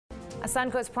A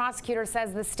Suncoast prosecutor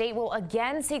says the state will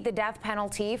again seek the death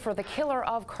penalty for the killer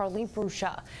of Carly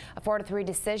Brucia. A 4-3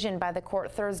 decision by the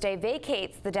court Thursday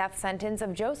vacates the death sentence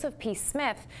of Joseph P.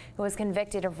 Smith, who was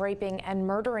convicted of raping and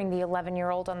murdering the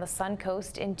 11-year-old on the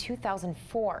Suncoast in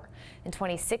 2004. In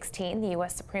 2016, the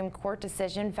U.S. Supreme Court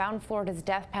decision found Florida's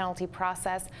death penalty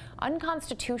process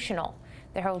unconstitutional.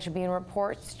 The Herald Tribune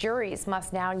reports juries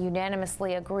must now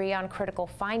unanimously agree on critical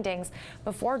findings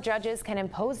before judges can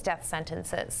impose death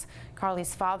sentences.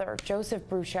 Carly's father, Joseph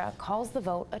Brucia, calls the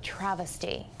vote a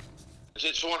travesty.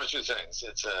 It's one of two things.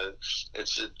 It's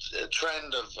a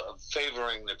trend of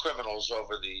favoring the criminals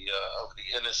over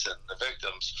the innocent, the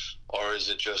victims, or is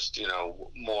it just,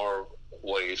 more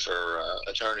way for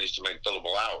attorneys to make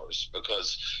billable hours?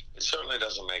 Because it certainly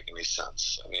doesn't make any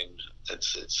sense. I mean,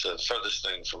 it's the furthest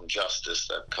thing from justice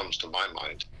that comes to my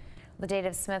mind. The date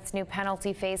of Smith's new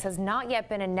penalty phase has not yet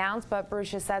been announced, but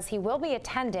Brucia says he will be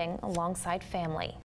attending alongside family.